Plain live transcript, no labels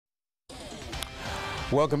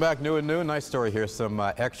Welcome back, New and New. Nice story here. Some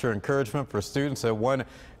extra encouragement for students at one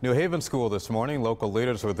New Haven school this morning. Local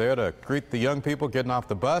leaders were there to greet the young people getting off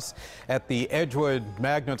the bus at the Edgewood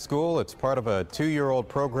Magnet School. It's part of a 2-year-old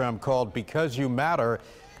program called Because You Matter.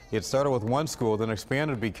 It started with one school, then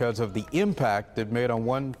expanded because of the impact it made on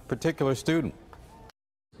one particular student.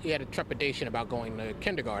 He had a trepidation about going to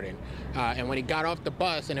kindergarten, and when he got off the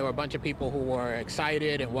bus and there were a bunch of people who were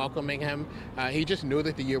excited and welcoming him, he just knew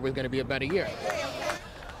that the year was going to be a better year.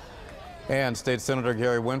 And State Senator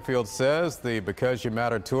Gary Winfield says the Because You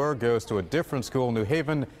Matter tour goes to a different school in New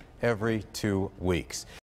Haven every 2 weeks.